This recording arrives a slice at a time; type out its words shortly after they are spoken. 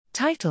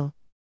Title: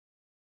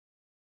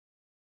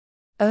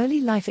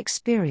 Early life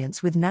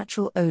experience with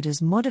natural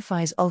odors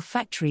modifies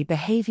olfactory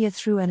behavior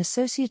through an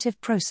associative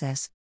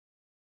process.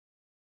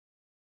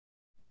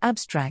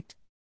 Abstract: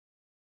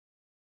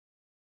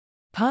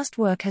 Past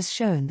work has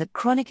shown that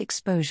chronic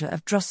exposure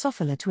of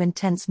Drosophila to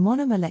intense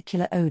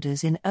monomolecular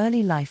odors in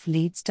early life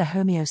leads to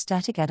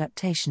homeostatic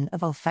adaptation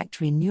of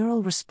olfactory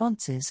neural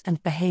responses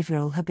and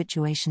behavioral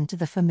habituation to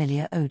the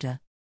familiar odor.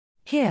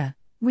 Here,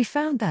 we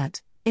found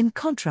that, in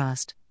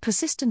contrast,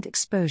 persistent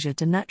exposure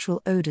to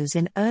natural odors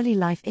in early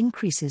life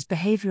increases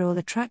behavioral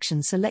attraction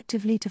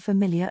selectively to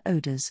familiar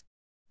odors.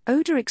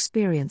 Odor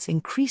experience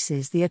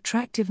increases the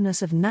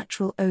attractiveness of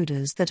natural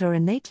odors that are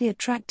innately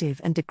attractive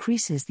and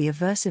decreases the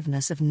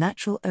aversiveness of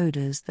natural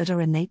odors that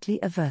are innately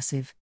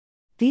aversive.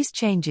 These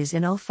changes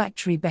in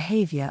olfactory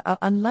behavior are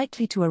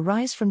unlikely to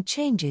arise from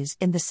changes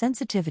in the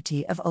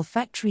sensitivity of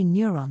olfactory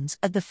neurons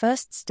at the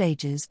first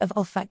stages of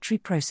olfactory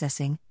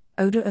processing.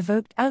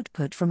 Odor-evoked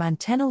output from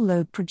antennal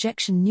lobe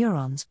projection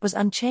neurons was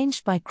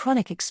unchanged by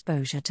chronic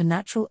exposure to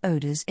natural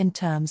odors in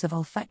terms of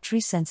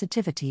olfactory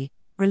sensitivity,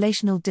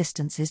 relational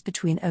distances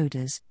between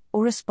odors,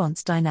 or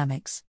response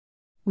dynamics.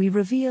 We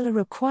reveal a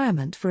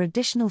requirement for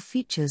additional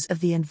features of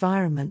the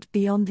environment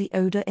beyond the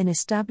odor in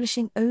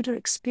establishing odor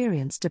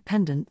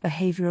experience-dependent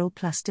behavioral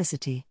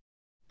plasticity.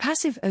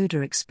 Passive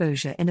odor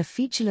exposure in a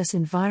featureless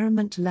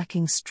environment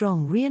lacking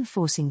strong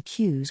reinforcing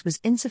cues was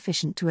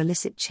insufficient to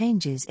elicit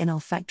changes in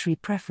olfactory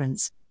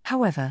preference.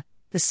 However,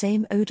 the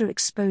same odor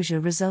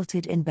exposure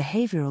resulted in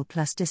behavioral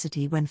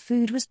plasticity when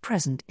food was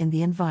present in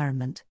the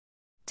environment.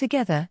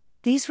 Together,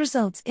 these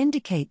results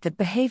indicate that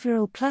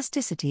behavioral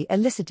plasticity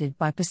elicited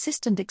by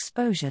persistent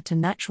exposure to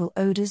natural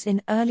odors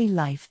in early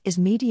life is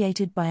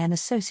mediated by an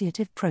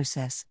associative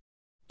process.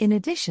 In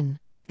addition,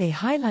 they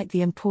highlight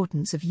the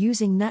importance of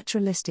using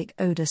naturalistic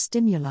odor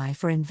stimuli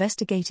for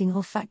investigating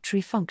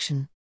olfactory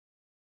function.